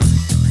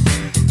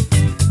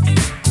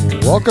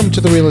Welcome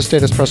to the Real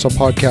Estate Espresso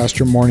Podcast,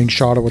 your morning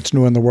shot of what's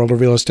new in the world of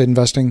real estate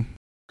investing.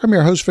 I'm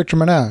your host, Victor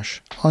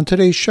Menashe. On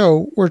today's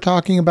show, we're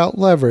talking about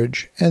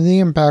leverage and the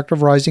impact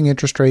of rising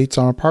interest rates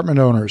on apartment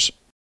owners.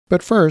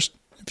 But first,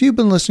 if you've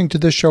been listening to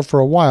this show for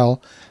a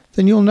while,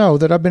 then you'll know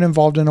that I've been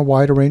involved in a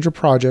wide range of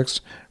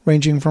projects,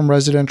 ranging from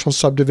residential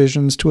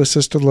subdivisions to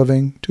assisted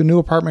living to new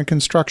apartment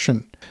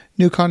construction,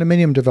 new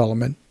condominium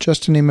development,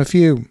 just to name a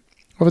few.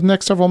 Over the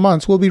next several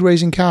months, we'll be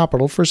raising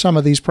capital for some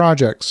of these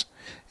projects.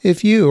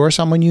 If you or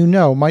someone you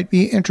know might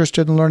be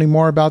interested in learning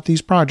more about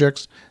these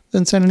projects,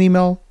 then send an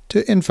email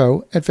to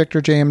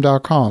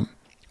info@victorjm.com.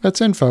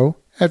 That's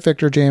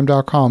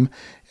info@victorjm.com,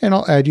 and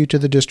I'll add you to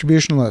the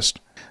distribution list.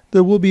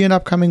 There will be an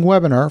upcoming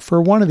webinar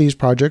for one of these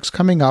projects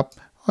coming up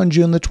on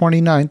June the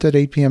 29th at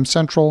 8 p.m.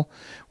 Central,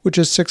 which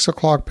is 6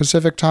 o'clock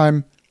Pacific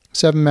Time,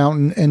 7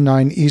 Mountain, and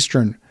 9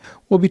 Eastern.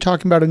 We'll be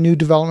talking about a new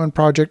development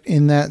project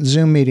in that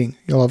Zoom meeting.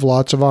 You'll have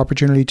lots of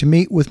opportunity to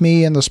meet with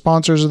me and the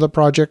sponsors of the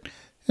project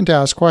and to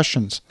ask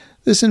questions.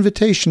 This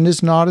invitation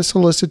is not a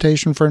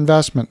solicitation for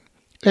investment.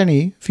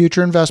 Any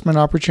future investment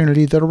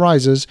opportunity that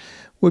arises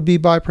would be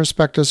by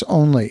prospectus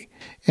only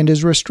and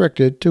is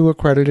restricted to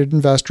accredited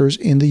investors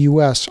in the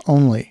U.S.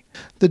 only.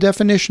 The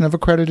definition of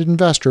accredited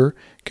investor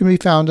can be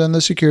found on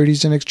the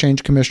Securities and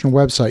Exchange Commission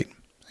website.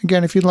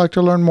 Again, if you'd like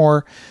to learn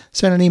more,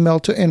 send an email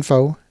to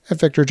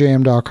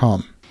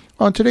info@victorjm.com.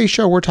 On today's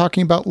show, we're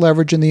talking about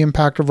leverage and the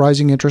impact of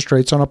rising interest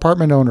rates on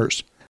apartment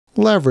owners.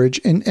 Leverage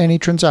in any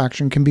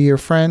transaction can be your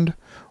friend,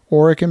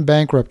 or it can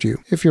bankrupt you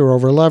if you're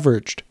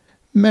over-leveraged.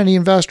 Many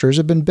investors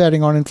have been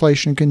betting on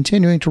inflation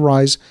continuing to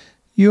rise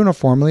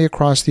uniformly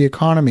across the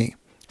economy.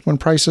 When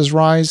prices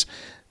rise,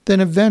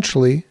 then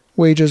eventually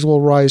wages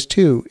will rise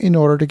too in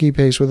order to keep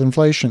pace with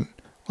inflation.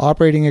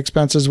 Operating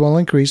expenses will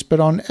increase,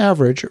 but on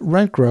average,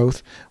 rent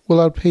growth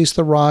will outpace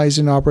the rise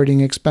in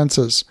operating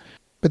expenses.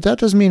 But that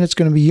doesn't mean it's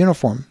going to be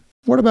uniform.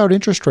 What about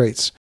interest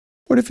rates?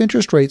 What if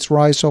interest rates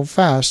rise so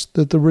fast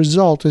that the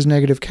result is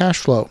negative cash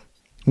flow?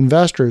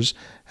 Investors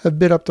have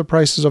bid up the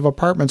prices of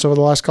apartments over the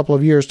last couple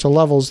of years to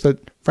levels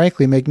that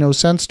frankly make no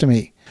sense to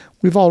me.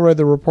 We've all read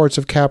the reports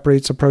of cap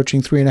rates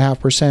approaching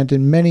 3.5%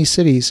 in many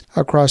cities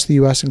across the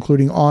U.S.,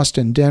 including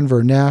Austin,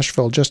 Denver,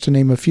 Nashville, just to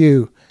name a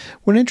few.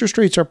 When interest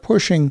rates are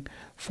pushing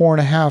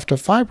 4.5% to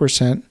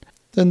 5%,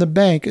 then the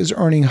bank is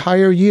earning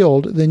higher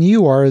yield than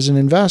you are as an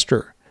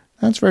investor.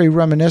 That's very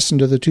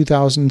reminiscent of the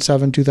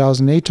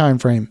 2007-2008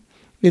 timeframe.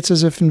 It's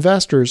as if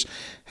investors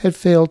had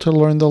failed to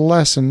learn the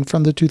lesson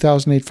from the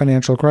 2008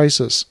 financial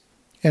crisis.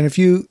 And if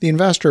you, the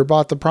investor,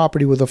 bought the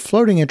property with a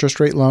floating interest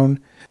rate loan,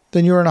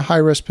 then you're in a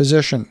high-risk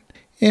position.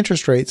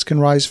 Interest rates can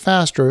rise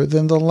faster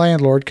than the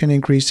landlord can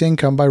increase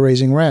income by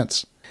raising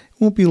rents. It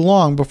won't be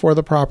long before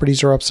the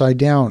properties are upside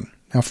down.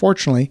 Now,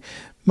 fortunately,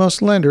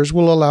 most lenders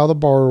will allow the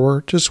borrower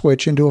to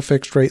switch into a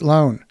fixed-rate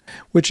loan,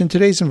 which in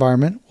today's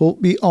environment will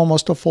be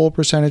almost a full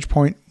percentage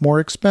point more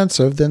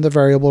expensive than the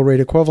variable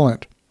rate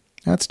equivalent.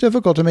 Now, it's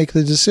difficult to make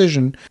the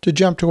decision to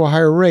jump to a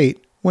higher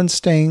rate when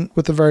staying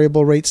with the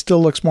variable rate still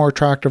looks more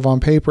attractive on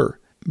paper.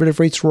 But if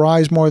rates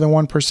rise more than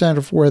 1%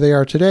 of where they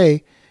are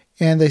today,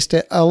 and they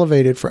stay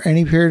elevated for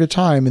any period of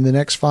time in the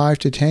next 5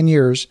 to 10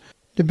 years,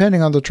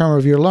 depending on the term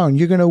of your loan,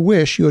 you're going to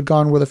wish you had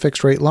gone with a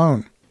fixed-rate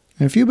loan.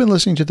 And if you've been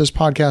listening to this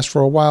podcast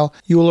for a while,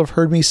 you will have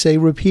heard me say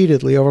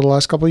repeatedly over the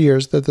last couple of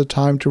years that the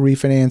time to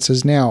refinance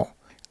is now.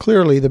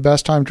 Clearly, the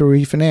best time to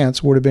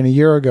refinance would have been a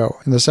year ago,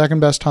 and the second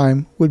best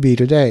time would be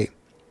today.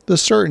 The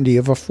certainty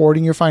of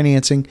affording your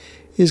financing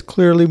is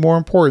clearly more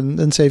important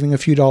than saving a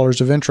few dollars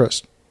of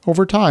interest.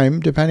 Over time,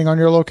 depending on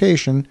your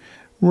location,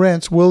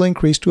 rents will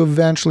increase to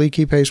eventually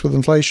keep pace with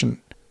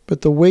inflation,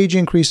 but the wage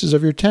increases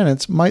of your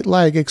tenants might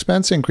lag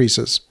expense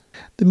increases.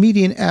 The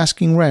median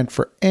asking rent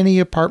for any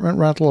apartment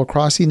rental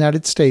across the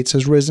United States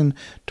has risen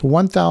to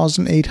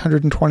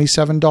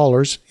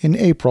 $1,827 in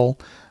April,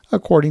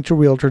 according to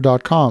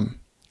Realtor.com.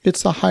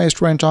 It's the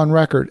highest rent on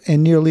record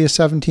and nearly a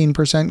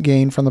 17%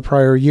 gain from the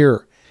prior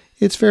year.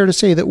 It's fair to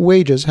say that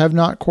wages have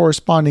not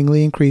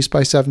correspondingly increased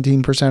by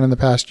 17% in the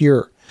past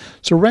year,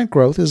 so rent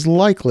growth is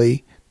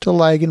likely to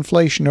lag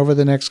inflation over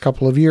the next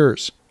couple of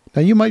years.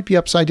 Now, you might be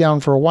upside down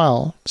for a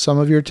while. Some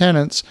of your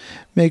tenants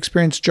may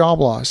experience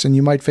job loss, and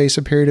you might face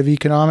a period of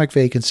economic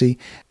vacancy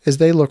as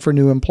they look for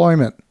new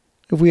employment.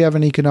 If we have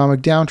an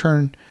economic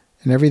downturn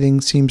and everything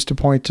seems to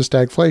point to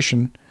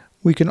stagflation,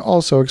 we can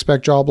also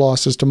expect job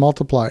losses to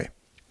multiply.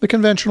 The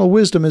conventional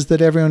wisdom is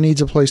that everyone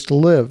needs a place to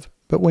live,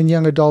 but when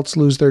young adults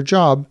lose their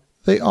job,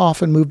 they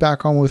often move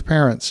back home with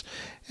parents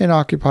and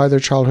occupy their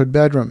childhood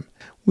bedroom.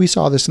 We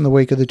saw this in the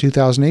wake of the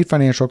 2008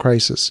 financial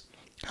crisis.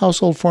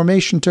 Household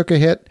formation took a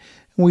hit,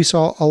 and we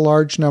saw a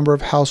large number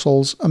of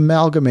households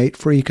amalgamate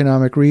for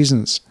economic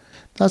reasons.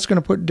 That's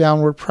going to put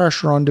downward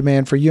pressure on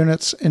demand for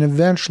units and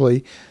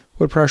eventually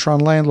put pressure on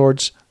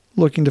landlords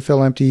looking to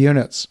fill empty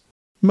units.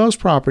 Most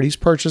properties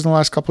purchased in the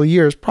last couple of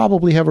years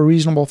probably have a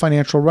reasonable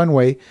financial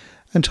runway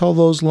until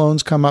those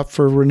loans come up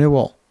for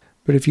renewal.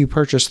 But if you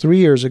purchased 3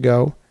 years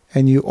ago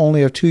and you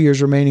only have 2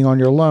 years remaining on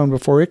your loan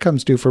before it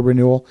comes due for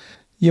renewal,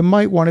 you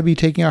might want to be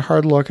taking a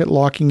hard look at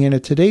locking in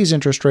at today's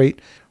interest rate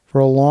for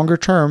a longer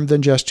term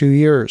than just 2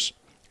 years.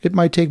 It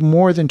might take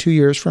more than 2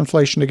 years for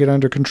inflation to get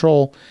under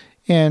control,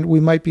 and we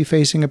might be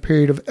facing a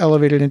period of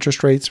elevated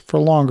interest rates for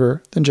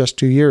longer than just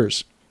 2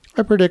 years.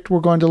 I predict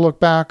we're going to look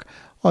back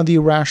on the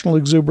irrational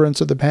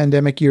exuberance of the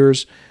pandemic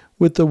years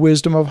with the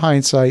wisdom of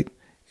hindsight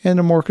and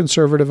a more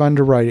conservative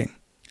underwriting.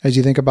 As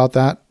you think about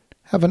that,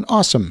 have an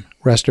awesome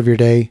rest of your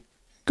day.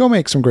 Go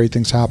make some great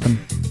things happen.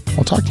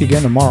 I'll talk to you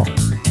again tomorrow.